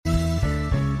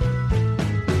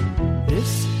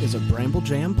is a Bramble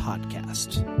Jam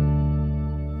podcast.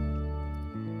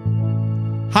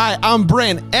 Hi, I'm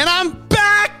Bryn, and I'm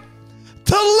back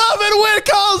to love it when it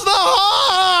calls the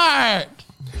heart.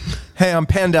 Hey, I'm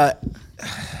Panda.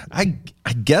 I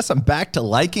guess I'm back to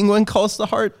liking when calls the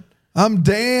heart. I'm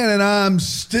Dan, and I'm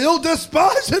still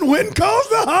despising when calls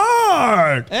the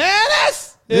heart. And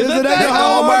this is the Deck of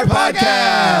Hallmark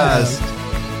podcast.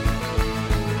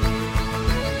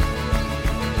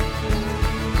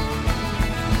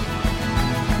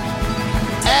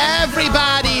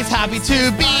 Everybody's happy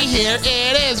to be here.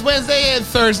 It is Wednesday and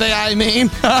Thursday, I mean.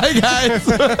 Hi, guys.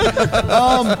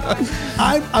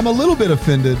 I'm a little bit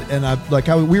offended, and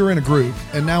we were in a group,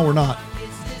 and now we're not.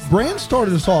 Brand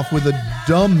started us off with a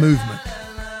dumb movement.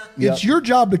 Yep. It's your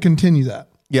job to continue that.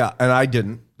 Yeah, and I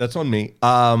didn't. That's on me.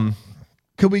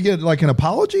 Could we get like an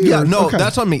apology? Yeah, or? no, Okay.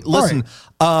 that's on me. Listen,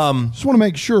 right. Just want to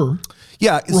make sure.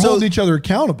 Yeah, we're holding each other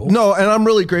accountable. No, and I'm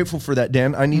really grateful for that,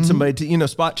 Dan. I need somebody to,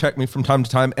 spot check me from time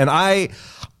to time. And I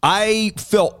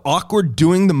felt awkward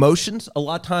doing the motions. A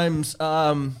lot of times,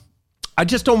 I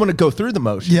just don't want to go through the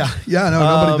motions. Yeah, no,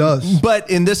 nobody does. But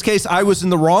in this case, I was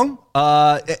in the wrong.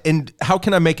 And how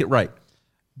can I make it right?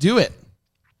 Do it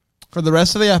for the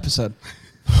rest of the episode.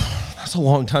 That's a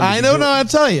long time. I don't know how to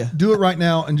tell you. Do it right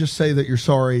now and just say that you're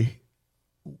sorry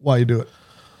while you do it.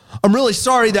 I'm really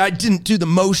sorry that I didn't do the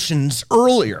motions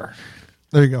earlier.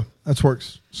 There you go. That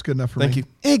works. It's good enough for me. Thank you.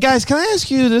 Hey, guys, can I ask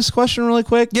you this question really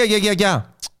quick? Yeah.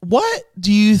 What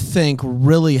do you think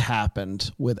really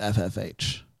happened with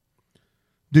FFH?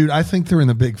 Dude, I think they're in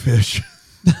the big fish.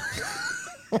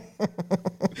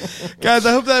 Guys,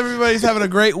 I hope that everybody's having a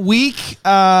great week.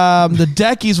 The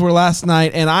Deckies were last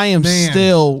night, and I am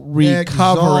still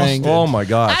recovering. Exhausted. Oh, my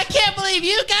gosh. I can't believe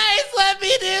you guys let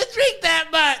me drink that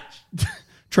much.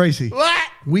 Tracy, What?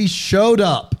 we showed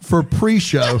up for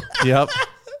pre-show, Yep.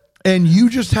 and you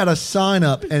just had a sign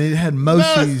up, and it had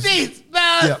Mosey's. Mosey's.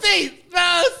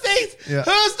 Yeah.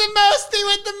 Who's the Mosey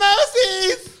with the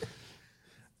Mosies?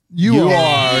 You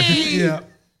are. Yay. Yeah,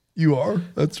 you are.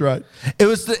 That's right. It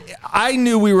was I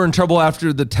knew we were in trouble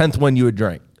after the 10th one you had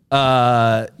drank. You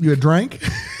had drank?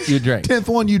 You drank. 10th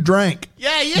one you drank.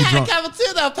 Yeah, you had a couple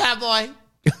too, though, Pal Boy.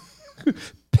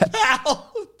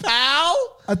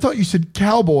 Pal? I thought you said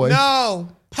cowboy. No,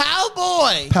 Pal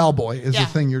Boy. Pal boy is Yeah.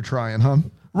 the thing you're trying, huh?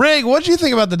 Rig, what did you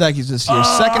think about the Deckies this year?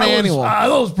 Second annual. I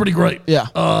thought it was pretty great. Yeah.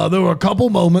 There were a couple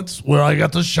moments where I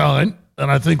got to shine, and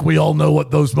I think we all know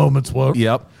what those moments were.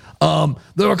 Yep.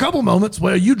 There were a couple moments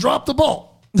where you dropped the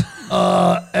ball,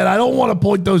 and I don't want to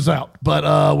point those out.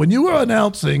 But when you were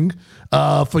announcing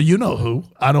for you-know-who,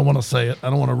 I don't want to say it. I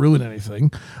don't want to ruin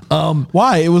anything.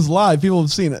 Why? It was live. People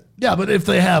have seen it. Yeah, but if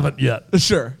they haven't yet.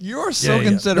 Sure. You're so Yeah.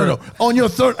 considerate. No. On your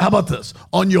third, how about this?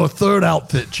 On your third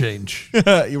outfit change,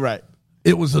 You're right.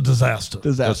 it was a disaster.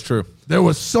 That's true. There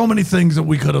were so many things that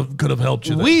we could have helped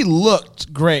you there. We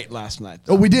looked great last night.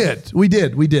 Oh, we did.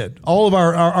 All of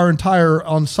our entire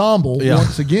ensemble,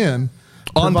 once again,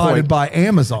 On provided point. by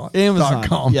Amazon.com.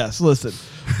 Amazon. Yes, listen.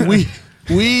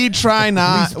 We try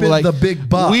not We spend the big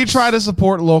bucks. We try to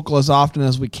support local as often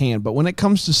as we can, but when it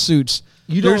comes to suits,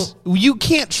 you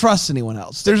can't trust anyone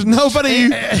else. There's nobody.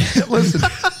 Listen,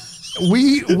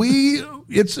 we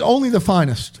it's only the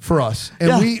finest for us,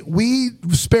 and we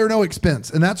spare no expense,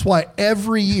 and that's why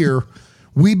every year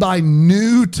we buy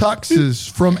new tuxes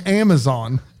from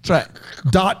Amazon.com That's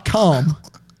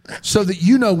right. so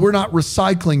that we're not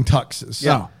recycling tuxes.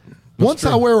 Yeah. Once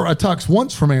I wear a tux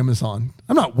once from Amazon,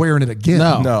 I'm not wearing it again.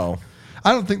 No.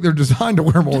 I don't think they're designed to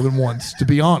wear more than once, to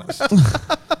be honest.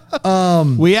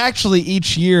 We actually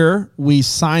each year we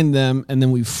sign them and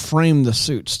then we frame the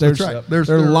suits. That's right. They're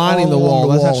They're lining the all wall. along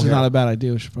the That's wall actually here. not a bad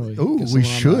idea. We should probably. Ooh, get we someone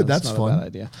on should. that. That's not fun. A bad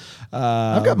idea.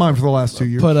 I've got mine for the last 2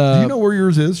 years. But, do you know where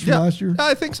yours is from Yeah. last year?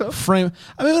 I think so. Frame.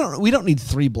 I mean, we don't need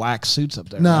 3 black suits up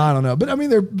there. No, right? I don't know. But I mean,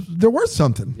 they're worth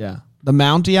something. Yeah. The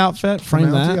Mountie outfit. Frame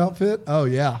Mountie that. outfit. Oh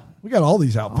yeah, we got all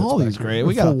these outfits. All these back great. here.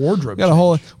 We got full wardrobe. We got a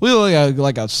whole. change. We look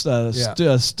like a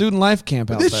student life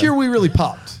camp out This there. year we really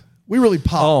popped.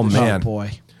 Oh, man. Oh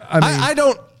boy. I mean, I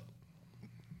don't.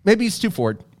 Maybe it's too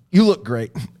forward. You look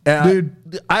great. Dude.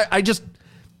 I just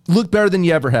look better than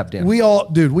you ever have, Dan. we all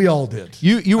did.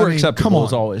 You were I mean, acceptable come on.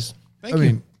 as always.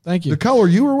 Thank you. The color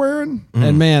you were wearing,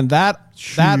 And man, that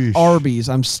Sheesh. Arby's,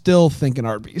 I'm still thinking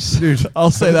Arby's. Dude, I'll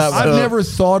say that. I've never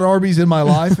thought Arby's in my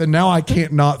life, and now I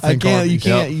can't not I think can't. Arby's. You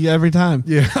can't. You, every time.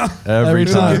 Yeah. Every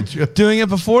time. Get you. Doing it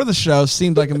before the show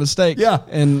seemed like a mistake. Yeah.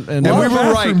 And A lot we of were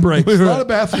bathroom right. breaks. We were A lot of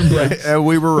bathroom breaks. And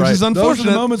we were Which right. is Those are the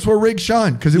unfortunate. moments where Rig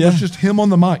shined because it Yeah. was just him on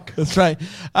the mic. That's right. You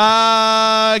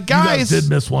guys Guys. did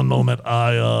miss one moment.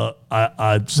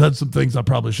 I said some things I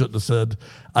probably shouldn't have said.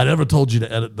 I never told you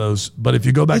to edit those, but if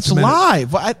you go back It's to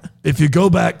live. if you go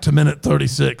back to minute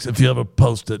 36, if you ever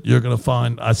post it, you're going to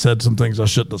find I said some things I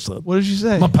shouldn't have said. What did you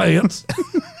say? My pants.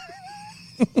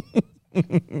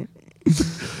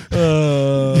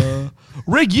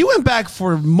 Rick, you went back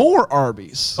for more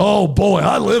Arby's. Oh boy,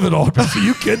 I live at Arby's. Are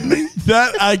you kidding me?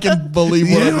 That I can believe.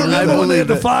 You Whatever. remember when they had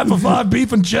the 5 for $5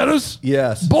 beef and cheddars?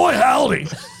 Yes. Boy, howdy.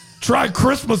 Try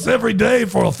Christmas every day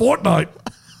for a fortnight.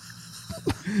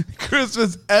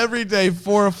 Christmas every day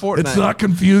for a fortnight. It's not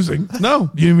confusing. No.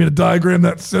 You need me to diagram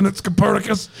that sentence,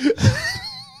 Copernicus?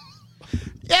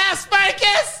 Yeah,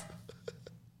 Spartacus.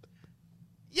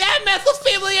 Yeah,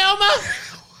 mesothelioma.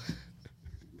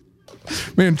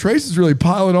 Man, Trace is really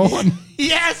piling on.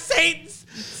 Yeah, Saint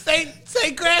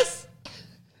Chris.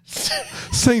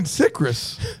 Saint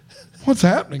Cycris. What's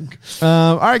happening?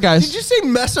 All right, guys. Did you say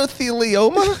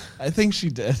mesothelioma? I think she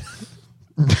did.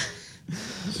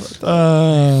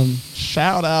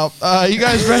 Shout out. You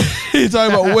guys ready to talk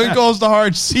about When Goes the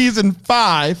Heart Season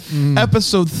 5,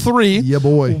 Episode 3? Yeah,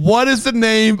 boy. What is the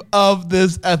name of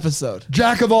this episode?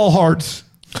 Jack of all hearts.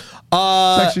 It's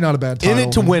actually not a bad title. In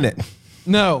it to win it.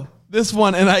 No, this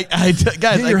one, and I guys,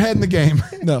 Get your head in the game.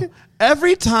 no.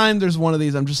 Every time there's one of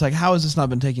these, I'm just like, how has this not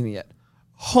been taken yet?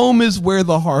 Home is where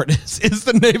the heart is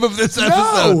the name of this episode.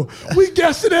 No, we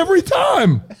guess it every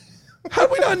time. How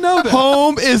do we not know that?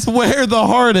 Home is where the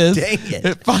heart is. Dang it.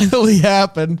 It finally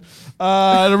happened.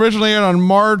 It originally aired on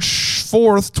March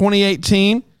 4th,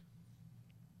 2018.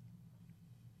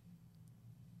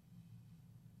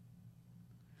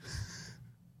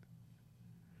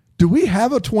 Do we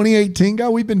have a 2018 guy?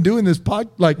 We've been doing this I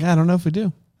don't know if we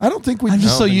do. don't think we. I'm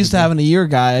just so used to having a year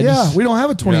guy. We don't have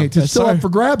a 2018. Yeah. It's still Sorry. up for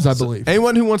grabs, I believe.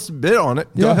 Anyone who wants to bid on it,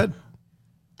 go Yeah. ahead.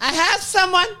 I have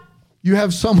someone. You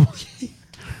have someone.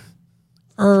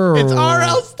 It's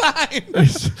R.L. Stein.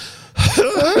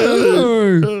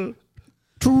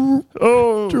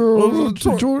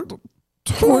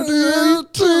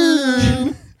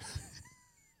 2018.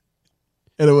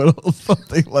 And it went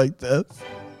something like this.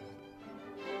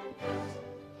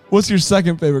 What's your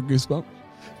second favorite Goosebump?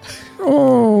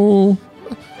 Oh,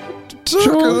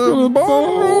 chocolate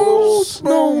ball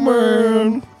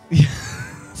snowman.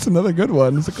 It's another good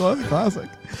one. It's a classic.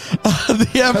 The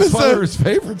That's one of episode, his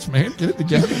favorites, man. Get it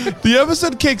together. the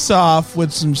episode kicks off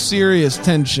with some serious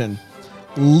tension.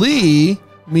 Lee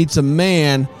meets a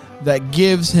man that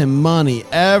gives him money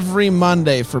every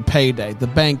Monday for payday, the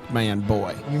bank man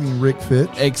boy. You mean Rick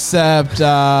Fitch? Except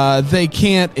they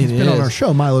can't. He's been on our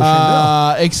show, Milo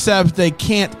Shandell. Except they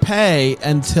can't pay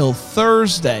until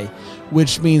Thursday,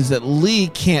 which means that Lee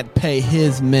can't pay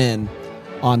his men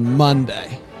on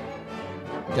Monday.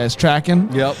 You guys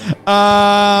tracking? Yep.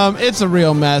 It's a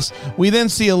real mess. We then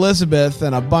see Elizabeth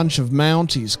and a bunch of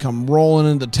Mounties come rolling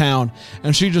into town,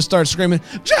 and she just starts screaming,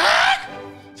 "Jack!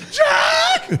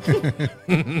 Jack!" Very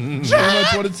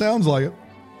much what it sounds like.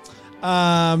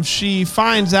 She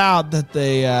finds out that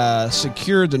they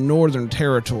secured the northern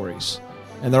territories,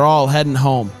 and they're all heading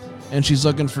home. And she's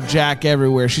looking for Jack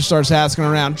everywhere. She starts asking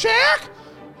around, "Jack!"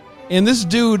 And this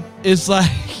dude is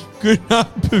like, "Good night,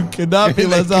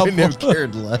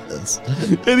 cared less.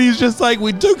 and he's just like,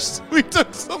 we took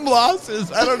some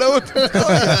losses. I don't know what to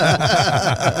tell you."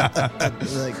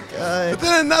 But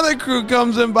then another crew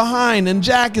comes in behind, and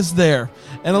Jack is there.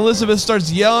 And Elizabeth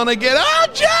starts yelling again, "Oh,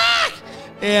 Jack!"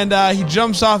 And he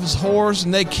jumps off his horse,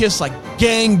 and they kiss like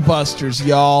gangbusters,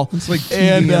 y'all. It's like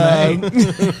and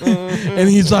TVMA. and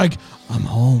he's like, "I'm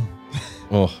home.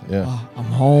 Oh, yeah. I'm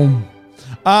home."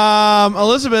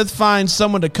 Elizabeth finds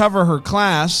someone to cover her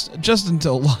class just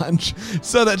until lunch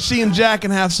so that she and Jack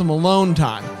can have some alone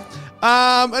time.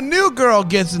 A new girl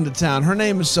gets into town. Her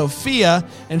name is Sophia,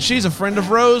 and she's a friend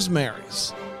of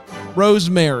Rosemary's.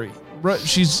 Rosemary.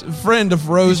 She's a friend of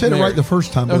Rosemary. You said it right the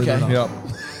first time. Okay. It or not. Yep.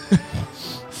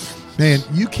 Man,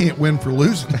 you can't win for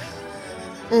losing.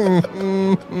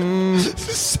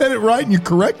 Said it right and you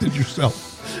corrected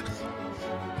yourself.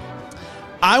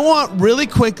 I want really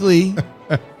quickly.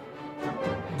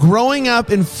 Growing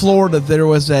up in Florida, there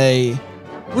was a.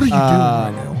 What are you doing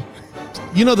right now?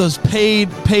 You know those paid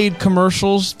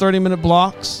commercials, 30-minute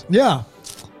blocks? Yeah.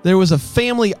 There was a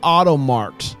Family Auto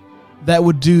Mart that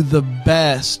would do the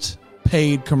best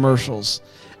paid commercials.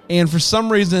 And for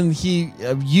some reason,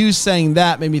 you saying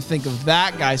that made me think of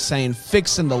that guy saying,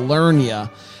 "Fixin' to learn ya."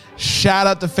 Shout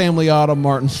out to Family Auto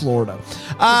Mart in Florida.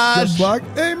 Just like,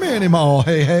 hey, man, him all,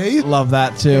 hey. Love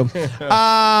that too.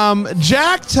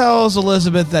 Jack tells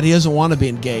Elizabeth that he doesn't want to be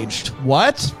engaged.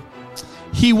 What?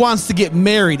 He wants to get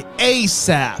married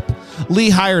ASAP. Lee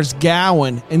hires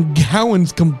Gowan, and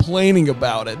Gowan's complaining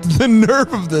about it. The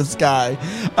nerve of this guy.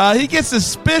 He gets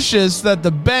suspicious that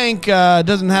the bank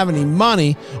doesn't have any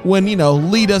money when,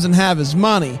 Lee doesn't have his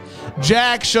money.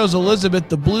 Jack shows Elizabeth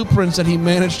the blueprints that he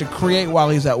managed to create while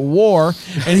he's at war,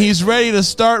 and he's ready to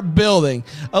start building.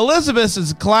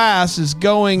 Elizabeth's class is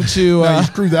going to... You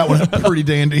screwed that one up pretty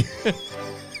dandy.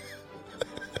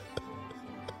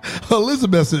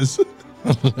 Elizabeth's.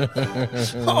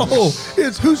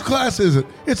 It's whose class is it?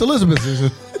 It's Elizabeth's, is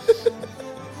it?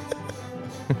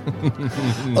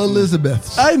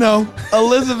 Elizabeth's. I know.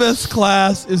 Elizabeth's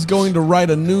class is going to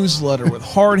write a newsletter with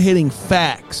hard-hitting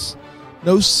facts.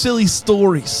 No silly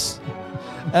stories.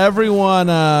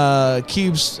 Everyone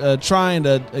keeps trying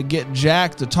to get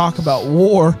Jack to talk about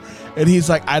war, and he's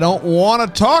like, I don't want to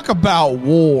talk about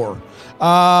war.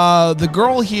 This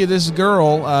girl hears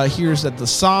that the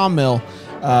sawmill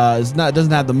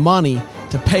doesn't have the money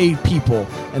to pay people,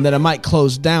 and that it might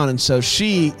close down. And so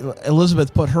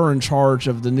Elizabeth put her in charge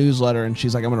of the newsletter, and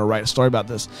she's like, I'm going to write a story about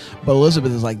this. But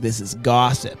Elizabeth is like, this is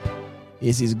gossip.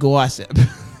 This is gossip.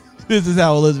 This is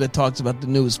how Elizabeth talks about the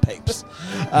newspapers.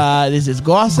 This is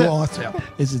gossip.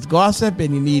 This is gossip,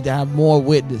 and you need to have more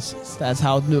witnesses. That's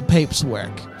how new papers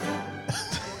work.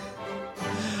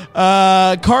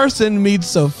 Carson meets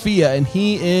Sophia, and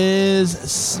he is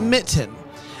smitten.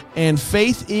 And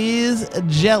Faith is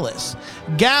jealous.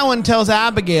 Gowan tells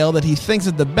Abigail that he thinks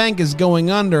that the bank is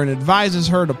going under and advises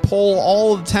her to pull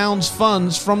all the town's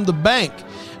funds from the bank.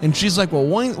 And she's like, well,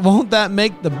 won't that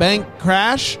make the bank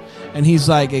crash? And he's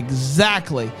like,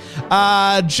 exactly.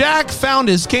 Jack found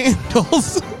his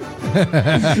candles.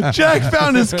 Jack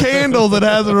found his candle that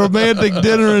has a romantic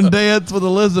dinner and dance with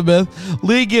Elizabeth.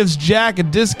 Lee gives Jack a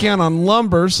discount on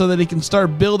lumber so that he can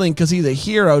start building because he's a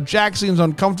hero. Jack seems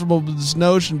uncomfortable with this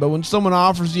notion, but when someone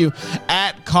offers you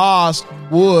at cost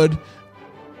wood,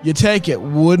 you take it,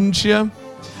 wouldn't you?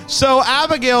 So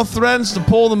Abigail threatens to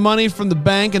pull the money from the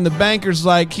bank, and the banker's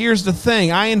like, here's the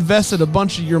thing. I invested a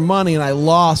bunch of your money, and I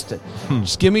lost it.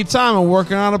 Just give me time. I'm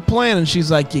working on a plan. And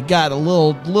she's like, you got a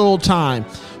little time.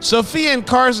 Sophia and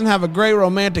Carson have a great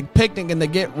romantic picnic, and they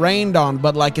get rained on,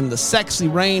 but like in the sexy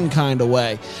rain kind of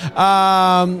way.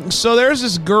 So there's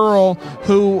this girl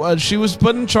who she was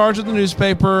put in charge of the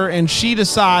newspaper, and she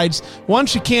decides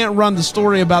once she can't run the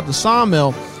story about the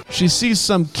sawmill, she sees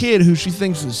some kid who she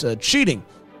thinks is cheating.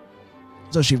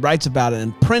 So she writes about it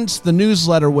and prints the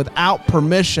newsletter without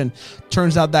permission.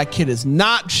 Turns out that kid is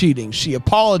not cheating. She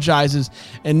apologizes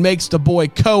and makes the boy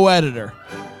co-editor.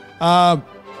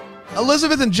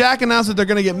 Elizabeth and Jack announce that they're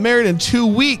going to get married in 2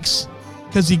 weeks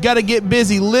because you got to get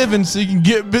busy living so you can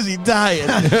get busy dying.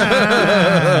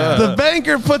 The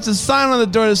banker puts a sign on the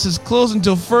door that says close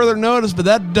until further notice, but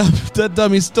that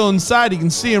dummy's still inside. You can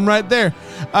see him right there.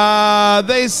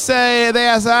 They ask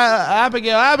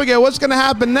Abigail, what's going to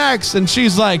happen next? And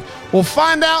she's like, we'll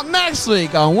find out next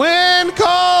week on When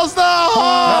Calls the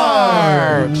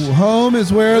Heart. Home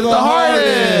is where the heart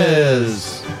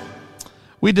is.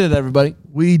 We did it, everybody.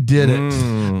 We did it.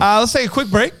 Let's take a quick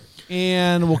break,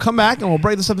 and we'll come back, and we'll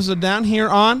break this episode down here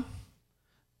on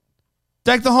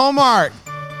Deck the Hallmark.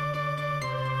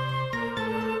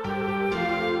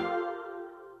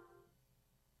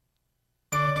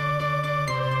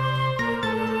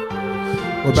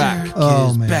 We're back.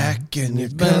 Oh, man. Back and you're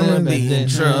gonna be in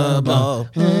trouble.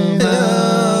 Hang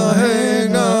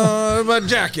on, my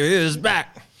jacket is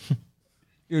back.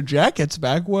 Your jacket's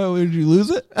back. What, did you lose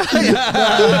it?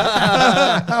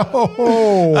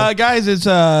 Guys, it's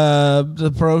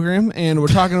the program, and we're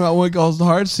talking about What Calls the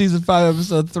Heart, Season 5,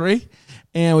 Episode 3.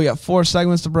 And we got 4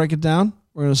 segments to break it down.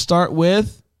 We're going to start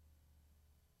with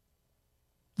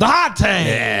the hot take.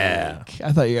 Yeah.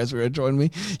 I thought you guys were going to join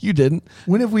me. You didn't.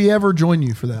 When have we ever joined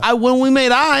you for that? When we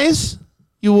made eyes,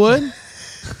 you would.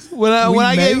 When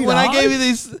I gave you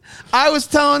these, I was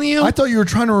telling you. I thought you were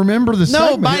trying to remember the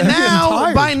segment.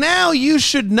 By now you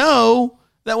should know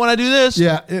that when I do this.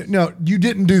 Yeah, no, you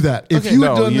didn't do that. If you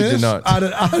had done this, I'd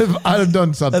have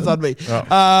done something. That's on me. Oh.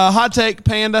 Hot take,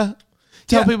 Panda.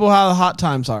 Tell people how the hot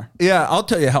times are. Yeah, I'll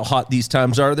tell you how hot these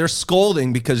times are. They're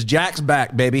scolding because Jack's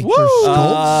back, baby. Woo!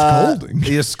 Scolding.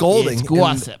 He is scolding. It's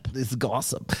gossip. It's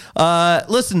gossip.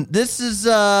 Listen, this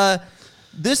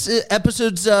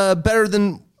episode's better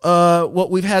than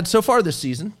what we've had so far this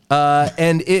season.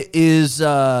 And it is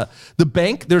the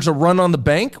bank. There's a run on the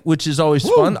bank, which is always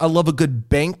fun. I love a good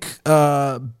bank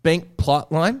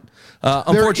plot line.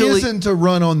 Unfortunately, there isn't a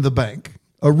run on the bank.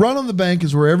 A run on the bank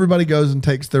is where everybody goes and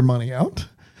takes their money out.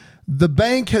 The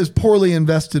bank has poorly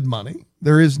invested money.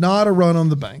 There is not a run on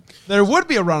the bank. There would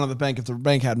be a run on the bank if the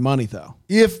bank had money, though.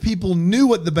 If people knew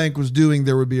what the bank was doing,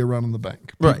 there would be a run on the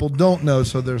bank. People don't know,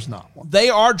 so there's not one. They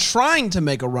are trying to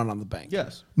make a run on the bank.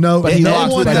 Yes. No, But he no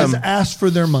lost one with has them. asked for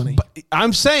their money.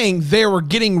 I'm saying they were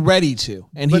getting ready to,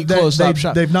 and he But closed up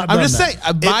shop. they've not I'm done just that.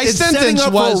 saying, my It's setting sentence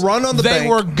up for a was run on the they bank.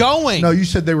 were going. No, you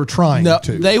said they were trying No,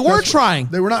 to. they were trying.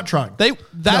 They were not trying.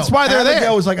 That's why they're Abigail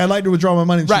there. was like, I'd like to withdraw my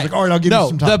money. And she's like, all right, I'll give you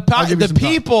some time. I'll give you The some time.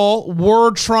 people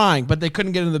were trying, but they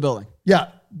couldn't get into the building. Yeah.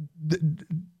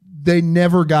 They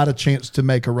never got a chance to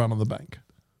make a run on the bank.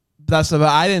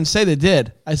 I didn't say they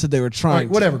did. I said they were All trying. right,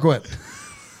 whatever. Go ahead.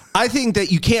 I think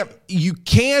that you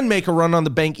can make a run on the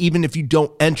bank even if you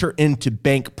don't enter into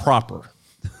bank proper.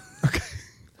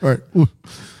 All right.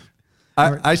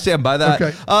 I stand by that.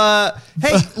 Okay.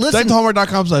 Hey, listen.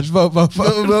 Vote.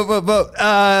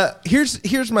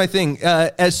 Here's my thing.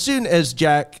 As soon as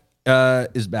Jack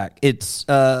is back, it's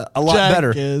a lot Jack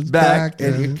better. is back.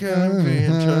 and you can't be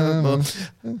in trouble.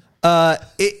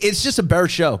 It's just a better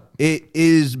show. It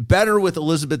is better with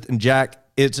Elizabeth and Jack.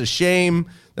 It's a shame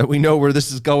that we know where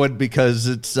this is going because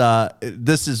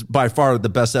this is by far the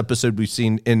best episode we've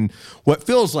seen in what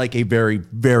feels like a very,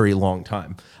 very long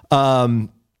time. Guys,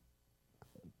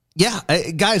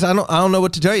 I don't know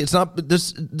what to tell you. It's not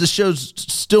this show's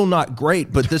still not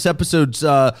great, but this episode's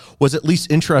was at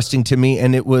least interesting to me,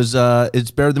 and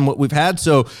it's better than what we've had.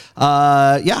 So 2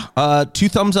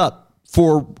 thumbs up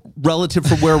for relative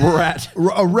from where we're at.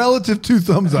 A relative 2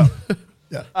 thumbs up.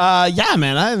 Yeah,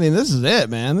 man. I mean, this is it,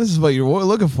 man. This is what you're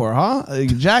looking for, huh?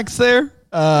 Jack's there.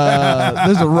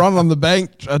 There's a run on the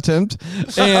bank attempt,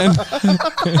 and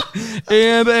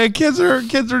kids are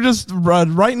just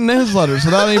writing newsletters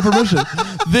without any permission.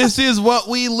 This is what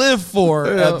we live for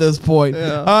at this point.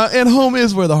 And home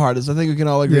is where the heart is. I think we can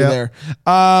all agree there.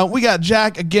 We got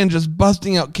Jack again, just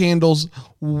busting out candles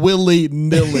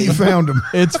willy-nilly. He found him.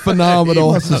 It's phenomenal.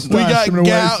 He must have stashed him away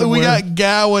We somewhere. got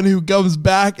Gowan who comes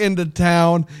back into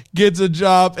town, gets a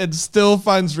job, and still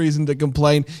finds reason to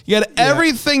complain. You got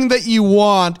everything that you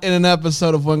want in an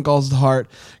episode of When Calls the Heart.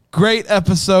 Great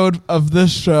episode of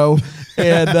this show,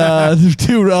 and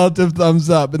 2 relative thumbs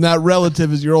up. And that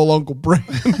relative is your old Uncle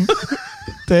Brandon.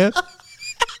 Dan?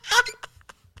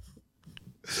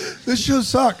 This show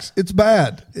sucks. It's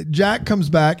bad. Jack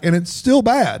comes back, and it's still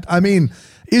bad. I mean,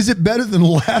 is it better than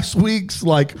last week's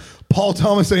Paul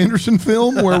Thomas Anderson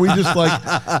film where we just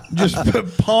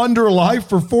ponder life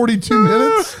for 42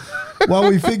 minutes while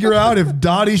we figure out if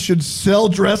Dottie should sell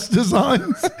dress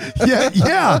designs?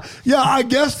 Yeah. I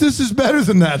guess this is better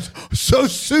than that. So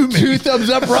sue me. 2 thumbs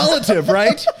up relative,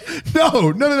 right?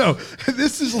 No.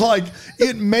 This is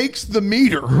it makes the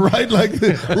meter, right?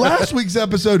 Last week's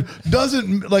episode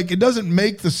doesn't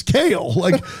make the scale.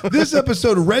 This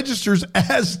episode registers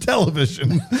as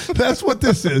television. That's what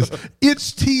this is.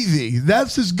 It's TV.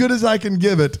 That's as good as I can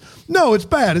give it. No, it's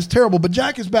bad. It's terrible. But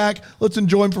Jack is back. Let's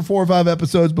enjoy him for 4 or 5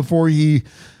 episodes before he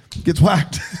gets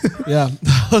whacked. Yeah.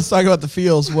 Let's talk about the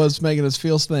feels. Was making his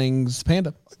feels things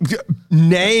panda.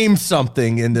 Name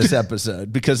something in this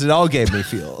episode because it all gave me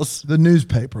feels. The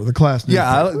newspaper, the class newspaper.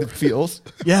 Yeah, I like the feels.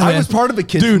 Yeah, I man. was part of a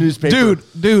kid's newspaper.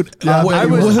 Dude. Yeah, I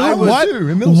was too,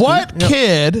 in middle school. What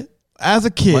kid, as a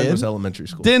Mine kid, was elementary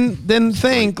school. didn't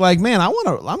think man, I'm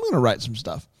gonna write some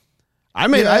stuff.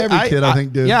 Every kid I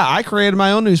think did. Yeah, I created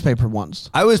my own newspaper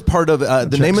once. I was part of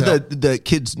the name of the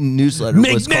kids' newsletter was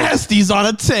called McNasty's on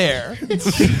a tear.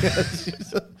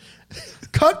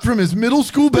 Cut from his middle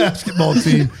school basketball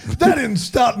team. That didn't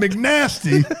stop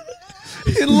McNasty.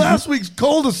 In last week's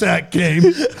cul-de-sac game,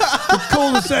 the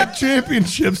cul-de-sac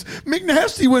championships,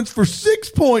 McNasty went for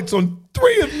 6 points on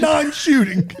 3 of 9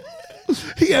 shooting.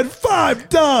 He had 5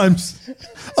 dimes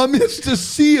amidst a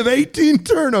sea of 18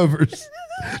 turnovers.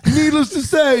 Needless to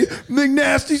say,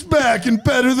 McNasty's back and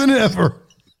better than ever.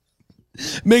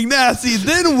 McNasty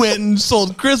then went and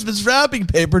sold Christmas wrapping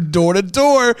paper door to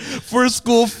door for a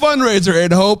school fundraiser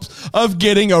in hopes of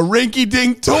getting a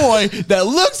rinky-dink toy that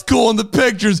looks cool in the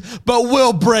pictures but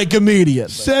will break immediately.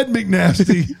 Said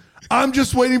McNasty, I'm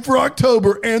just waiting for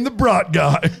October and the brat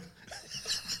guy.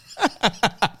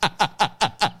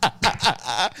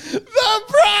 The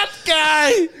brat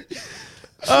guy.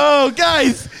 Oh,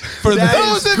 guys, for That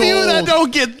those is of you gold. that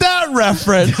don't get that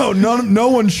reference, No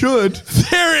one should.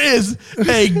 there is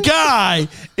a guy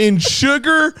in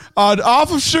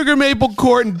off of Sugar Maple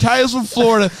Court in Titusville,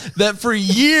 Florida, that for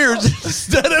years,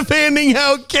 instead of handing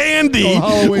out candy,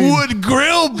 would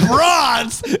grill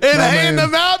brats and hand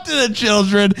them out to the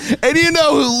children. And you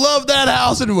know who loved that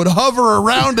house and would hover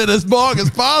around it as long as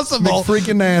possible?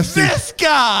 Freaking nasty. This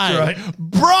guy. Right.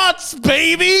 Brats,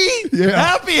 baby. Yeah.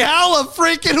 Happy Halla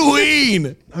freaking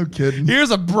Ween. No kidding.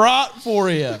 Here's a brat for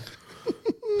you.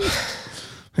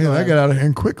 Hey, that got out of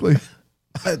hand quickly.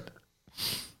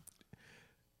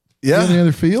 Yeah. Any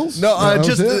other feels? No,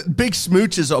 just big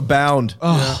smooches abound.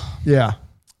 Yeah.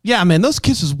 Yeah, man, those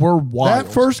kisses were wild.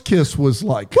 That first kiss was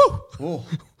like, Woo.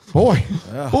 boy.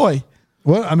 Boy.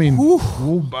 What? I mean,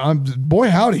 boy,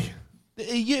 howdy.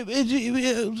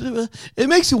 It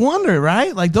makes you wonder,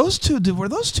 right? Like those two, were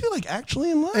those two like actually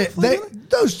in love?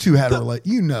 Those two had a relate.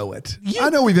 You know it.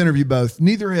 I know we've interviewed both.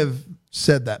 Neither have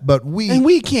said that, but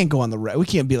we can't go on the record. We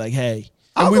can't be like, hey.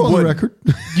 I'll go on the record.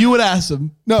 You would ask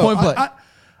them. No. Point blank.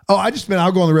 I just meant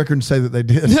I'll go on the record and say that they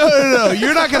did. No.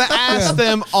 You're not going to ask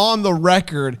them on the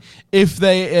record if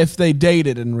they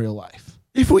dated in real life.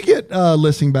 If we get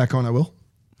listening back on, I will.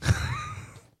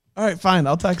 All right, fine.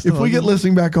 I'll text him. If we get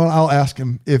listening back on, I'll ask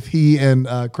him if he and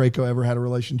Krakow ever had a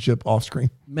relationship off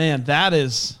screen. Man,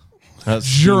 that's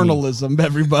journalism,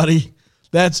 everybody.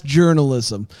 That's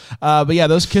journalism. But yeah,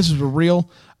 those kisses were real.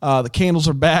 The candles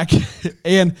are back.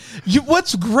 And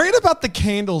what's great about the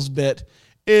candles bit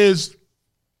is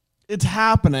it's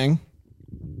happening,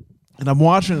 and I'm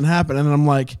watching it happen, and I'm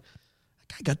like,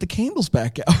 I got the candles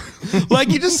back out. Like,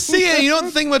 you just see it, you don't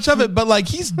think much of it, but like,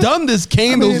 he's done this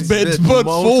candles bit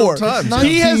before.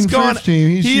 He has gone.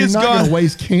 He's not going to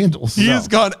waste candles. He has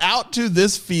gone out to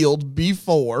this field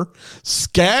before,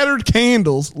 scattered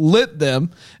candles, lit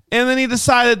them, and then he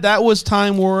decided that was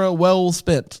time well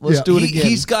spent. Let's do it again.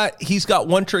 He's got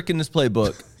one trick in his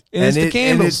playbook. And it's the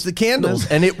candles. And it's the candles.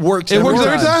 And it works. It works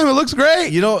every time. It looks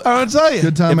great. You know, I want to tell you.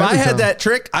 Good time. If I had that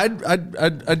trick,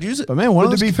 I'd use it. But man,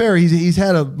 to be fair, he's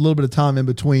had a little bit of time in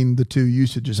between the two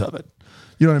usages of it.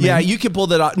 You know what I mean? Yeah, you can pull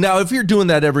that off. Now, if you're doing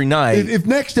that every night, if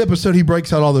next episode he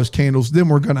breaks out all those candles, then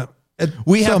we're gonna.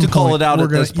 We have to call it out at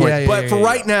this point. Yeah, but for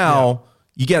right now,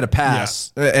 you get a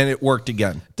pass, and it worked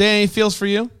again. Danny, feels for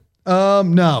you?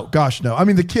 No, gosh, no. I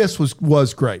mean, the kiss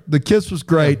was great. The kiss was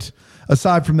great. Yeah.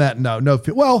 Aside from that, no.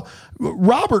 Well,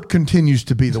 Robert continues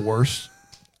to be the worst.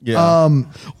 Yeah.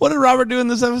 What did Robert do in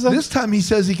this episode? This time he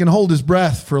says he can hold his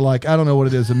breath for like, I don't know what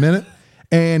it is, a minute.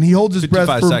 And he holds his breath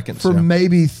for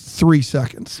maybe 3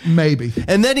 seconds, maybe.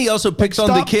 And then he also picks on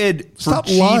the kid for stop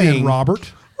cheating. Lying,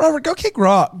 Robert. Robert, go kick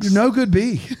rocks. You're no good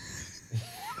B.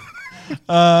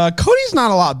 Cody's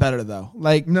not a lot better though.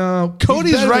 Like no,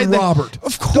 Cody's right there. Robert,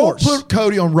 of course. Don't put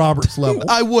Cody on Robert's level.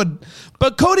 I would,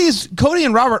 but Cody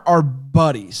and Robert are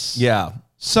buddies. Yeah.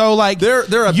 So like they're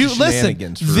up you to listen.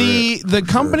 Shenanigans The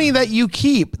company that you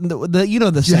keep, the you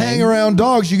hang around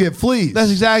dogs, you get fleas.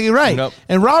 That's exactly right. Nope.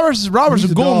 And Robert's a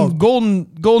golden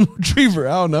retriever.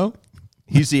 I don't know.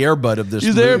 He's the airbud of this.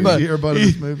 He's movie. the airbud. He's the airbud of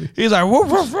this movie. He's like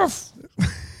woof woof woof.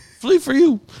 Flea for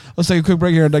you. Let's take a quick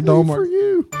break here and Doug Dolmark. For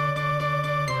you.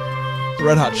 The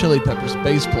Red Hot Chili Peppers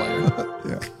bass player.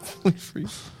 Yeah. Flea for you.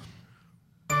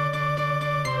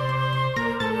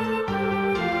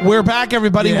 We're back,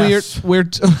 everybody. Yes. We're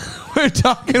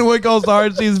talking What Goes the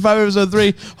Heart, season 5, episode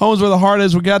 3. Home's where the heart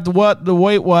is. We got the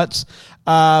wait what's.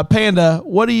 Panda,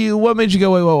 what made you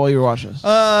go wait what while you were watching this?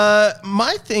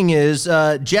 My thing is,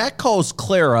 Jack calls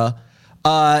Clara.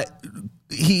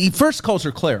 He first calls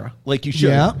her Clara, like you should.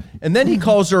 Yeah. And then he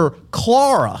calls her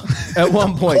Clara at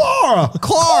one point.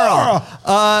 Clara.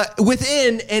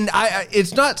 And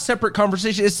it's not separate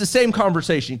conversation. It's the same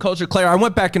conversation. He calls her Clara. I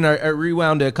went back and I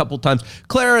rewound it a couple times.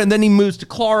 Clara, and then he moves to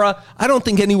Clara. I don't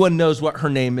think anyone knows what her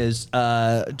name is.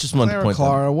 Just wanted to point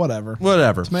Clara, that. whatever.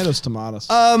 Tomatoes.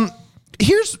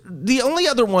 Here's the only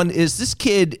other one is this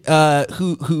kid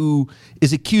who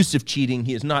is accused of cheating.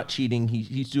 He is not cheating.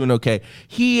 He's doing okay.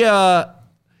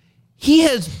 He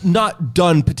has not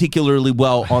done particularly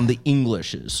well on the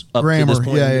Englishes up to this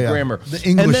point. Grammar. The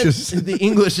Englishes. The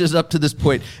Englishes up to this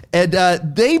point. And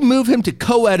they move him to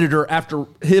co-editor after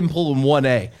him pulling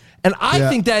 1A. And I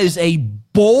think that is a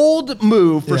bold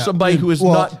move for somebody who has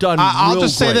not done I'll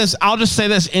just say this.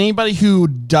 Anybody who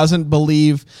doesn't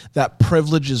believe that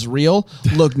privilege is real,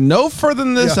 look no further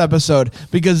than this episode,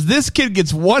 because this kid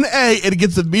gets 1A and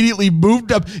gets immediately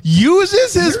moved up,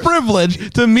 uses his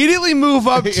privilege to immediately move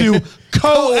up to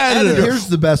co-editor. Here's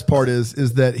the best part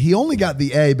is that he only got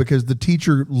the A because the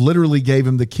teacher literally gave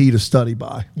him the key to study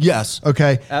by. Yes.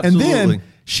 Okay. Absolutely. And then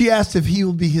she asked if he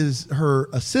will be her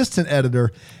assistant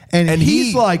editor, and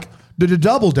he's like, the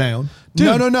double down.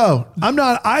 No. I'm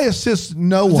not. I assist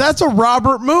no one. That's a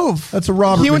Robert move. That's a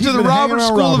Robert. He went to He's the been hanging Robert around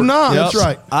School of Robert. Knowledge. That's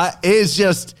right. It's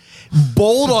just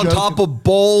bold on joke. top of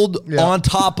bold Yeah. on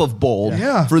top of bold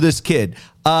Yeah. for this kid.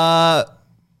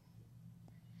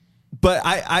 But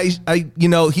I,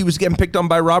 he was getting picked on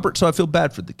by Robert, so I feel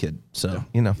bad for the kid. So,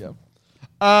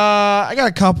 I got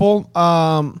a couple.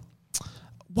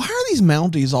 Why are these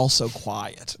Mounties all so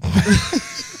quiet?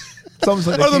 It's almost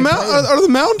like they Are the can't play them. are the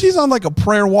Mounties on like a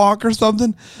prayer walk or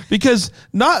something? Because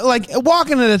not like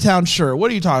walking into town. Sure,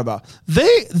 what are you talking about?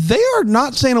 They are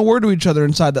not saying a word to each other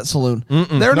inside that saloon.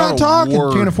 They're not a talking.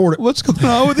 word. Can't afford it. What's going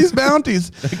on with these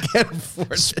Mounties? can't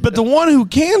afford it. But the one who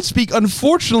can speak,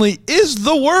 unfortunately, is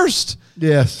the worst.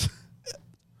 Yes.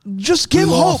 Just give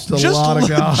We hope. lost a lot of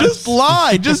guys. Just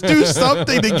lie. Just do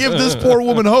something to give this poor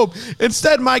woman hope.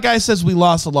 Instead, my guy says we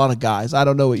lost a lot of guys. I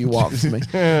don't know what you want from me.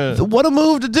 What a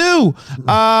move to do.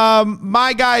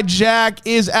 My guy Jack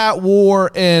is at war,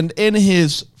 and in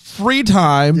his free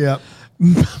time, Yep.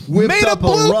 made a rough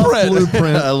blueprint.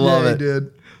 blueprint. I love it. He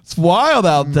did. It's wild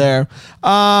out there.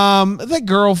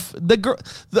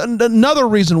 Another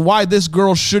reason why this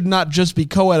girl should not just be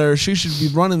co-editor, she should be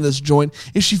running this joint,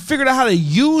 is she figured out how to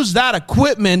use that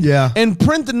equipment and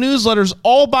print the newsletters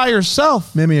all by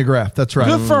herself. Mimeograph. That's right.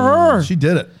 Good for her. She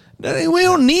did it. We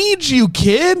don't need you,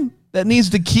 kid. That needs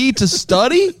the key to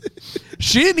study.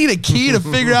 She didn't need a key to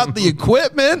figure out the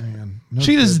equipment.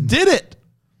 She just did it.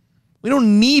 We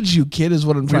don't need you, kid, is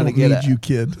what I'm trying to get at. You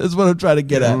kid. That's what I'm trying to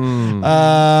get at.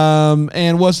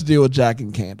 And what's the deal with Jack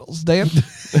and Candles? Dan?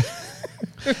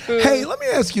 Hey, let me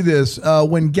ask you this.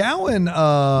 When Gowan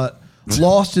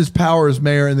lost his power as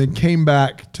mayor and then came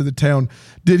back to the town,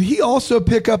 did he also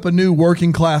pick up a new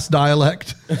working class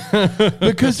dialect?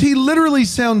 Because he literally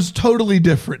sounds totally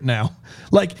different now.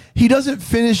 Like, he doesn't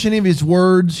finish any of his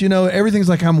words, everything's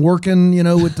like, I'm working,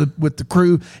 with the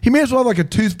crew. He may as well have like a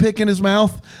toothpick in his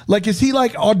mouth. Like, is he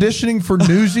like auditioning for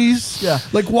Newsies? Yeah.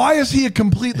 Like, why is he a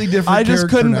completely different I just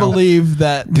character couldn't now? believe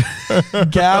that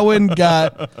Gowan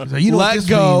got You know what let this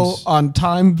go means? on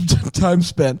time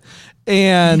spent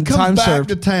and He comes time back served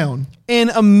to town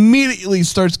and immediately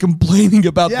starts complaining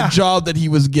about Yeah. the job that he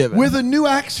was given. with a new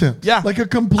accent. Yeah. Like a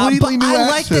completely new I accent.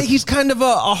 like that he's kind of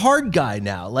a hard guy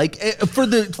now. Like for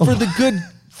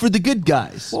the good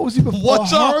guys. What was he before?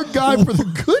 What's a up? hard guy for the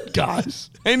good guys.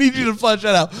 I need you to flesh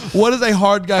that out. What is a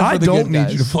hard guy for I the don't good need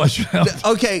guys? you to flesh it out.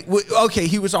 Okay.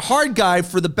 He was a hard guy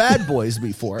for the bad boys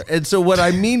before, and so what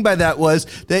I mean by that was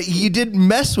that you didn't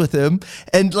mess with him,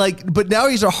 and but now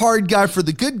he's a hard guy for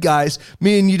the good guys,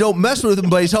 meaning you don't mess with him,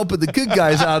 but he's helping the good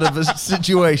guys out of a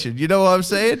situation. You know what I'm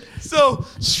saying? So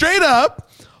straight up,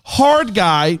 hard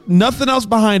guy, nothing else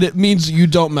behind it means you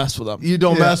don't mess with him. You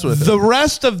don't mess with him. The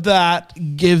rest of that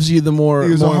gives you the more.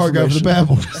 He was a more hard guy for the information.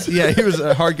 bad boys. Yeah, he was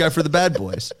a hard guy for the bad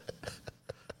boys.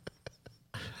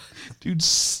 Dude.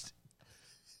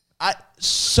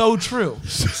 So true.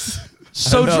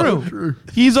 So true.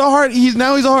 He's a hard guy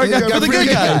for the good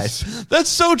guys. That's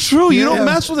so true. You don't Yeah.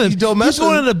 mess with him. You don't mess He's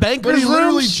going with him. into bankers' But he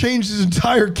literally rooms changed his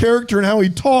entire character and how he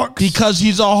talks. because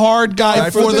he's a hard guy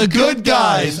for the good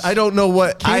guys. I don't know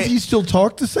what Can't he still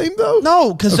talk the same though?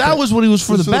 No, because that was what he was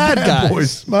for the So bad guys.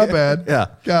 boys. My bad. Yeah.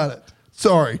 Got it.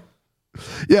 Sorry.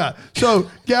 Yeah.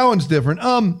 So Gowan's different.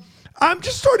 I'm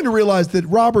just starting to realize that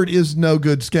Robert is no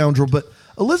good scoundrel, but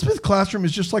Elizabeth Classroom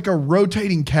is just like a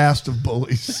rotating cast of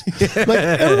bullies. Like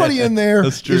everybody in there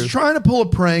is trying to pull a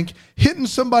prank, hitting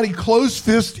somebody close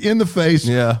fist in the face,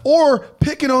 or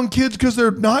picking on kids because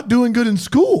they're not doing good in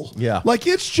school. Yeah. Like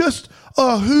it's just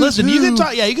who. Listen, you can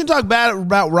talk. Yeah, you can talk bad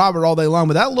about Robert all day long,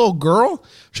 but that little girl,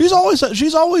 she's always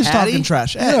talking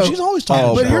trash. She's always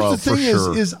talking. But trash. here's the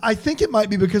thing: is I think it might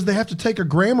be because they have to take a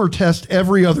grammar test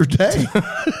every other day.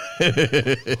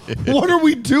 What are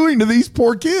we doing to these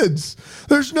poor kids?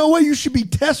 There's no way you should be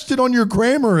tested on your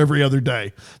grammar every other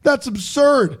day. That's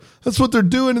absurd. That's what they're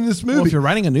doing in this movie. Well, if you're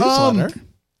writing a newsletter,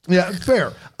 yeah,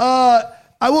 fair.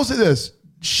 I will say this: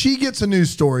 she gets a news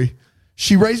story.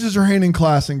 She raises her hand in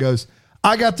class and goes,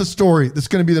 "I got the story. That's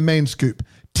going to be the main scoop."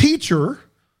 Teacher,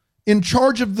 in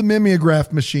charge of the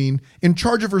mimeograph machine, in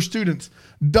charge of her students,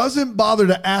 doesn't bother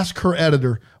to ask her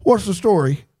editor, "What's the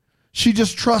story?" She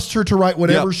just trusts her to write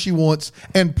whatever she wants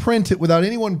and print it without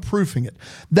anyone proofing it.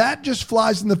 That just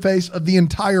flies in the face of the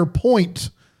entire point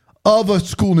of a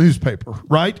school newspaper,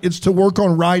 right? It's to work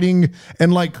on writing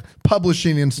and like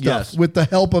publishing and stuff with the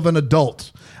help of an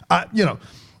adult. I'm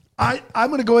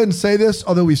going to go ahead and say this,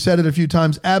 although we've said it a few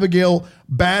times. Abigail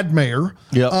Badmayer,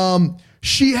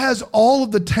 she has all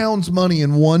of the town's money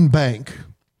in one bank.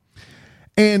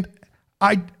 And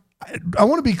I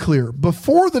want to be clear.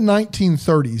 Before the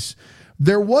 1930s,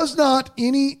 there was not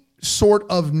any sort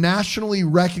of nationally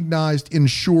recognized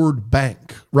insured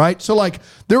bank, right? So like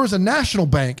there was a national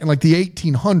bank in like the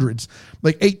 1800s,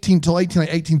 like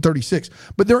 1836,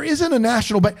 but there isn't a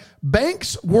national bank.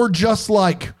 Banks were just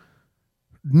like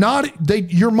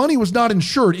your money was not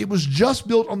insured. It was just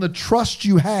built on the trust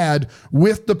you had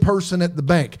with the person at the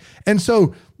bank. And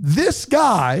so this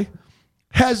guy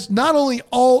has not only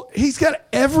he's got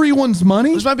everyone's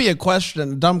money. This might be a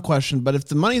dumb question, but if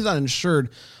the money's not insured,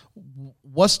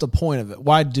 what's the point of it?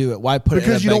 Why do it? Why put it in a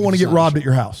Because you don't want to get robbed at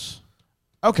your house.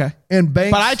 Okay. And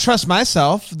banks, but I trust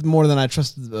myself more than I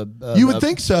trust you would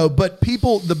think so, but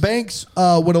the banks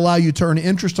would allow you to earn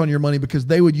interest on your money because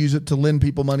they would use it to lend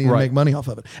people money and make money off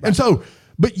of it. Right. And so,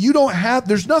 but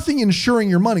there's nothing insuring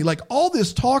your money. Like all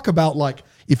this talk about like,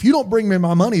 if you don't bring me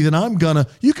my money, then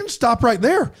you can stop right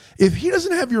there. If he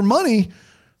doesn't have your money,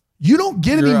 you don't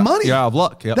get any money. You're out of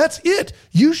luck. Yep. That's it.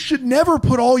 You should never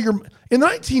put in the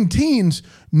 19 teens,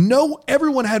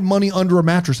 everyone had money under a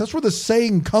mattress. That's where the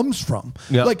saying comes from.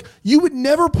 Yep. Like you would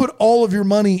never put all of your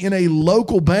money in a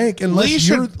local bank unless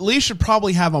Lee should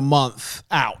probably have a month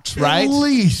out, right? At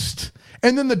least.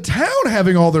 And then the town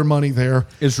having all their money there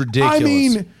is ridiculous. I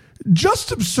mean,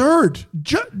 just absurd.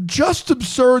 Just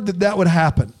absurd that would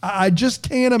happen. I just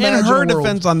can't imagine. In her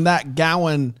defense on that,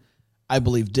 Gowan, I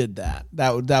believe, did that.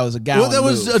 That was a Gowan Well, that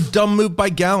was move. a dumb move by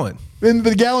Gowan. And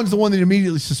the Gowan's the one that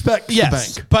immediately suspects the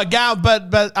bank.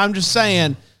 But I'm just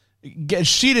saying,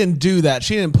 she didn't do that.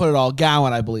 She didn't put it all.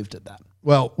 Gowan, I believe, did that.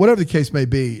 Well, whatever the case may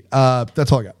be,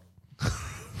 that's all I got.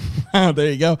 Oh,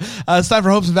 there you go. It's time for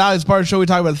Hopes and Values, part of the show. We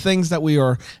talk about things that we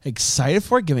are excited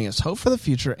for, giving us hope for the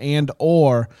future, and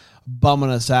or bumming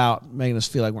us out, making us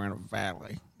feel like we're in a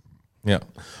valley. Yeah.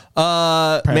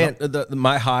 Man,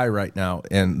 my high right now,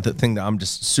 and the thing that I'm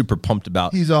just super pumped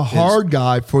about. He's a hard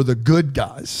guy for the good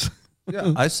guys.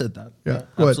 Yeah, I said that. Yeah,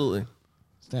 absolutely.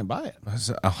 Stand by it.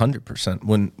 100%.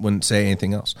 Wouldn't say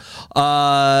anything else.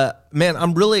 Man,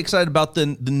 I'm really excited about the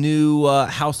new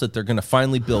house that they're going to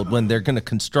finally build when they're going to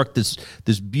construct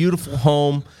this beautiful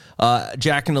home.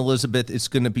 Jack and Elizabeth, it's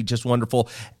going to be just wonderful.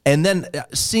 And then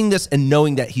seeing this and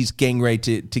knowing that he's getting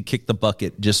ready to kick the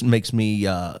bucket just makes me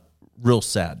real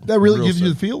sad. That really gives you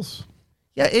the feels.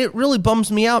 Yeah, it really bums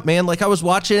me out, man. Like I was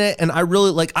watching it, and I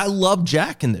love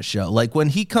Jack in this show. Like when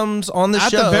he comes on the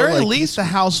show, at the very least, the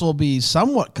house will be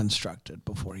somewhat constructed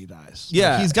before he dies.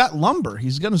 Yeah, he's got lumber.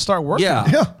 He's going to start working.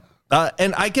 Yeah.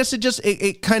 And I guess it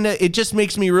just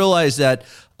makes me realize that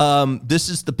this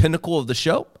is the pinnacle of the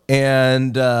show,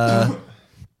 and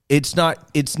it's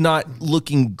not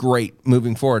looking great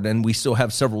moving forward, and we still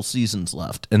have several seasons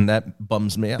left, and that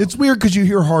bums me out. It's weird because you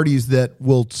hear Hardys that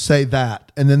will say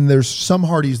that, and then there's some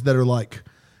Hardys that are like,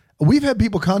 we've had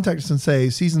people contact us and say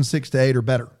season 6 to 8 are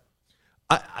better.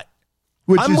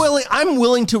 I'm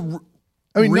willing to.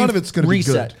 None of it's going to be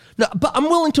good. No, but I'm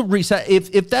willing to reset.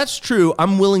 If that's true,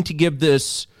 I'm willing to give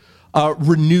this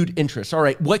renewed interest. All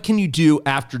right, what can you do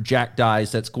after Jack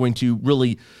dies that's going to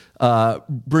really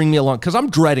bring me along? Because I'm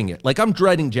dreading it. Like I'm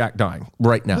dreading Jack dying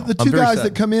right now. But the two guys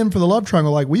that come in for the love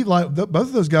triangle, both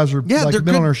of those guys are they've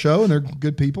been on our show and they're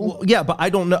good people. Well, yeah, but I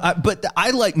don't know. But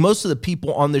I like most of the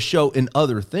people on the show in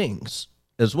other things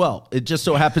as well. It just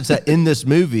so happens that in this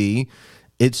movie,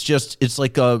 it's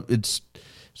like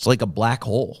a black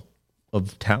hole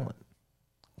of talent.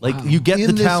 Like you get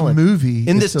in the talent movie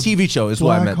in this TV show is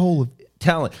what I meant. Hole of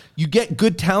talent. You get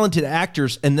good talented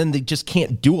actors and then they just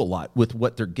can't do a lot with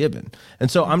what they're given.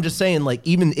 And so I'm just saying, like,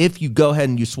 even if you go ahead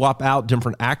and you swap out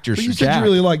different actors, but you said you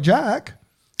really like Jack.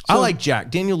 I like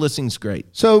Jack. Daniel Lissing's great.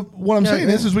 So what I'm saying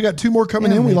is we got 2 more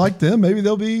coming in. We like them. Maybe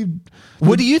they'll be.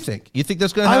 What do you think? You think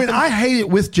that's going to happen? I hate it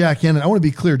with Jack in it. I want to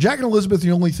be clear. Jack and Elizabeth are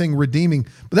the only thing redeeming,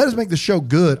 but that doesn't make the show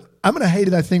good. I'm going to hate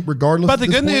it, I think, regardless. But the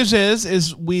good news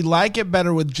is we like it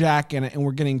better with Jack in it, and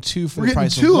we're getting 2 for the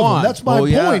price of 1. Of them. That's my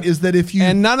point. Is that if you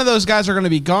and none of those guys are going to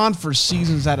be gone for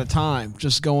seasons at a time,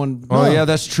 just going. Oh yeah,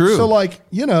 that's true. So Lucas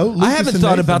I haven't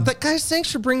thought about that, guys.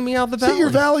 Thanks for bringing me out the valley. See, your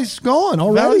valley's gone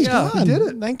already. Valley's gone. You did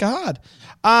it. Thank God.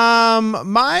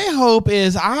 My hope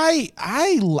is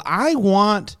I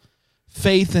want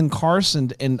Faith and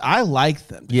Carson, and I like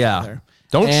them together. Yeah.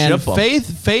 Don't ship them.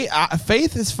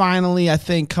 Faith is finally, I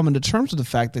think, coming to terms with the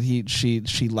fact that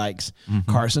she likes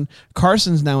Carson.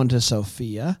 Carson's now into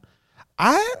Sophia.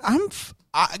 I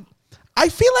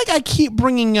feel like I keep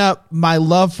bringing up my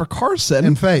love for Carson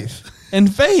and Faith,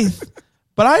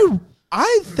 but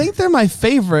I think they're my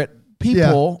favorite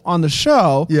people on the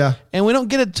show. Yeah, and we don't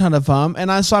get a ton of them,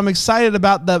 and so I'm excited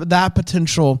about that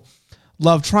potential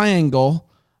love triangle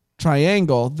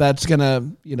that's gonna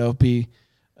be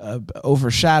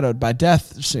overshadowed by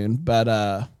death soon,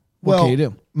 but what can you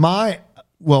do?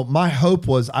 well, my hope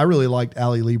was I really liked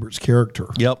Allie Liebert's character.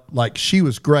 Yep. Like, she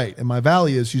was great. And my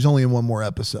valley is she's only in one more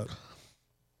episode.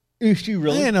 Is she I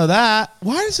didn't know that.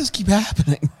 Why does this keep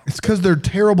happening? It's because they're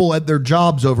terrible at their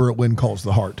jobs over at When Calls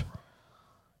the Heart.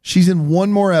 She's in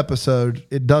one more episode.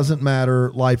 It doesn't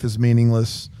matter. Life is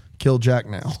meaningless. Kill Jack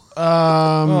now.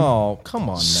 Oh, come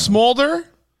on now. Smolder?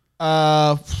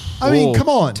 I mean, come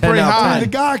on. 10 out of I mean, 10. the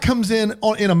guy comes in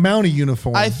in a Mountie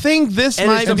uniform. I think this And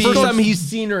might it's the be. first time he's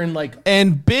seen her in like.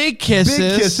 And big kisses.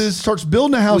 Big kisses, starts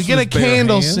building a house. We get with a his bare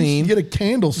candle hands. scene. You get a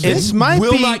candle scene. This might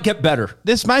will be. not get better.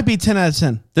 This might be 10 out of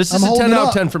 10. This I'm is a holding 10 it out of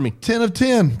up. 10 for me. 10 of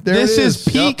 10. There This it is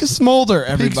is. peak Smolder,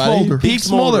 everybody. Smolder. Peak Peak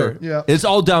Smolder. Yeah. It's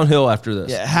all downhill after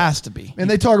this. Yeah, it has to be. And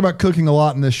they talk about cooking a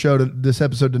lot in this show. This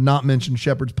episode did not mention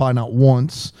shepherd's pie not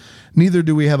once. Neither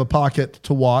do we have a pocket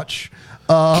to watch.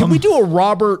 Can we do a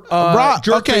Robert?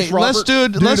 Jerk okay, face Robert?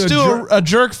 let's do a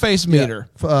jerk face meter.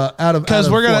 Out of Because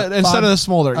we're gonna what, instead of the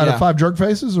Smolder. out Yeah. of 5 jerk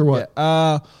faces or what?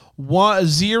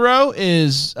 0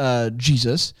 is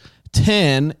Jesus.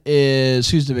 10 is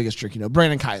who's the biggest jerk?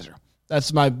 Brandon Kaiser. That's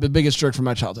the biggest jerk from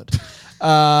my childhood.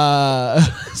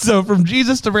 So from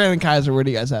Jesus to Brandon Kaiser, where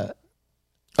do you guys have it?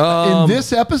 In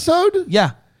this episode,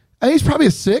 Yeah. I think he's probably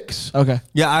a 6. Okay.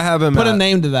 Yeah, I have him. Put a at-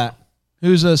 name to that.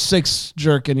 Who's a 6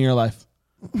 jerk in your life?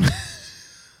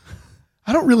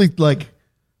 I don't really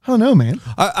I don't know, man.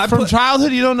 I From put,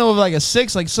 childhood, you don't know of like a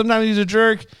 6. Like sometimes he's a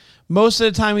jerk. Most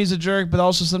of the time he's a jerk, but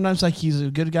also sometimes like he's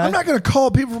a good guy. I'm not going to call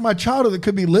people from my childhood that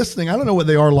could be listening. I don't know what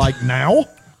they are like now.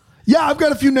 Yeah, I've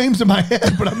got a few names in my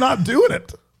head, but I'm not doing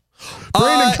it.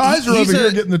 Brandon Kaiser he's over here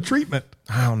a- getting the treatment.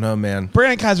 I don't know, man.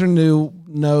 Brandon Kaiser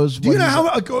knows. Do you know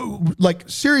how,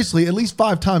 seriously, at least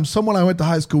 5 times someone I went to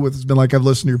high school with has been like, I've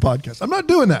listened to your podcast. I'm not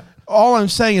doing that. All I'm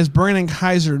saying is Brandon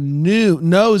Kaiser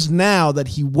knows now that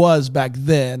he was back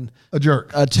then A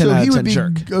jerk. a 10 so out of he 10 would be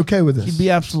jerk. okay with this. He'd be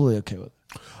absolutely okay with it.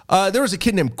 There was a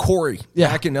kid named Corey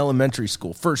back in elementary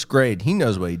school, first grade. He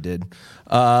knows what he did.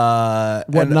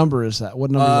 What number is that?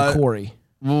 What number is Corey?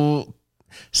 Well,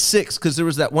 6, because there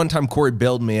was that one time Corey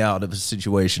bailed me out of a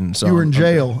situation. So You were in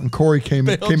jail, and Corey came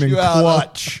in you out.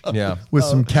 clutch Yeah. with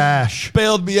some cash.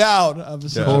 Bailed me out of a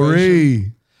situation.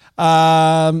 Corey.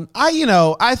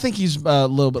 I think he's a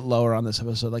little bit lower on this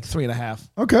episode, like 3.5.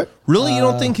 Okay. Really, you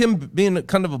don't think him being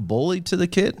kind of a bully to the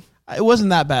kid? It wasn't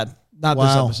that bad. Not this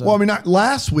Wow. episode. Well, I mean,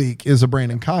 last week is a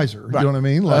Brandon Kaiser. You know what I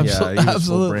mean? Like, Yeah, he was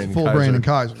absolutely. full Brandon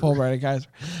Kaiser. Full Brandon Kaiser.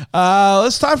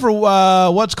 It's time for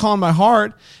What's Calling My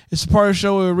Heart. It's the part of the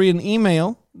show where we read an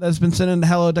email that's been sent in to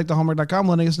hello@deckthehallmark.com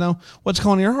letting us know what's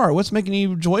calling your heart. What's making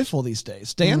you joyful these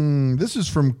days? Dan? This is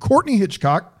from Courtney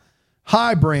Hitchcock.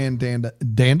 Hi, Brand Danda.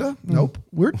 Danda? Nope.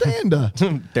 We're Danda.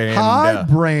 Dan, Hi, yeah.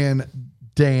 Brand,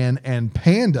 Dan, and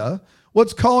Panda.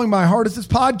 What's calling my heart is this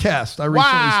podcast. I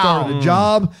recently started a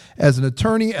job as an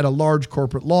attorney at a large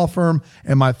corporate law firm,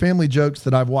 and my family jokes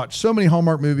that I've watched so many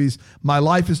Hallmark movies, my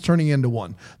life is turning into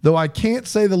one. Though I can't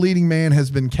say the leading man has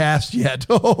been cast yet.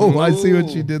 Oh, I see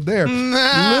what you did there.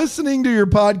 Listening to your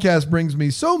podcast brings me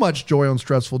so much joy on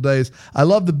stressful days. I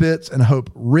love the bits and hope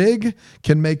Rig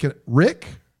can make it. Rick?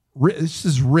 This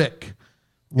is Rick.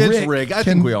 It's Rig. I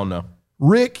think we all know.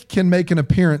 Rick can make an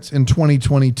appearance in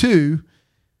 2022.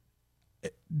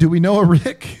 Do we know a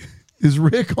Rick? Is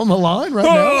Rick on the line right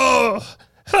now? Oh,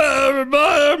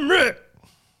 everybody, I'm Rick.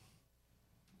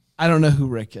 I don't know who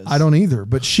Rick is. I don't either,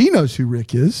 but she knows who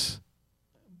Rick is.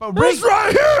 But Rick, He's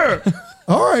right here.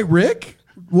 All right, Rick.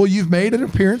 Well, you've made an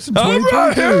appearance in I'm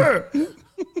right 2022. here.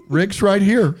 Rick's right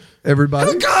here,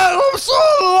 everybody. God, I'm so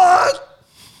alive.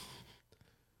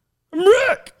 I'm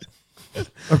Rick.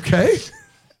 Okay.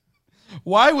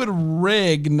 why would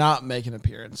Rig not make an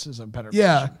appearance? Is a better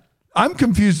Yeah. I'm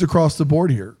confused across the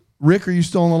board here. Rick, are you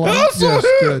still on the line? I'm still Yes,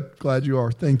 here. good. Glad you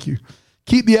are. Thank you.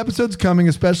 Keep the episodes coming,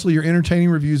 especially your entertaining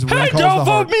reviews of When Hey, Calls don't the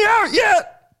vote Heart. me out yet.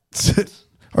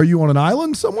 Are you on an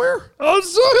island somewhere? I'm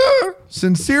still here.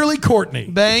 Sincerely,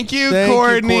 Courtney. Thank you, Thank you,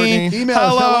 Courtney. Courtney. Email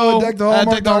us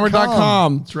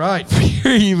hello@deckthehallmark.com. That's right. For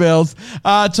your emails.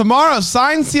 Tomorrow,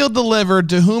 signed, sealed, delivered,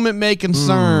 to whom it may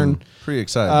concern. Pretty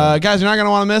excited. Guys, you're not going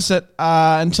to want to miss it.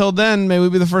 Until then, may we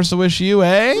be the first to wish you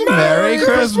a Merry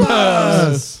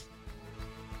Christmas.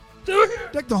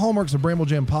 Deck the Hallmark's a Bramble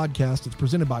Jam podcast. It's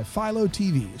presented by Philo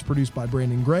TV. It's produced by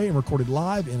Brandon Gray and recorded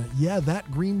live in,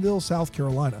 Greenville, South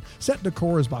Carolina. Set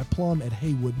decor is by Plum at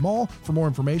Haywood Mall. For more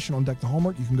information on Deck the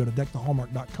Hallmark, you can go to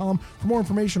deckthehallmark.com. For more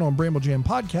information on Bramble Jam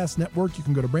Podcast Network, you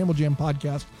can go to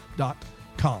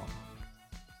bramblejampodcast.com.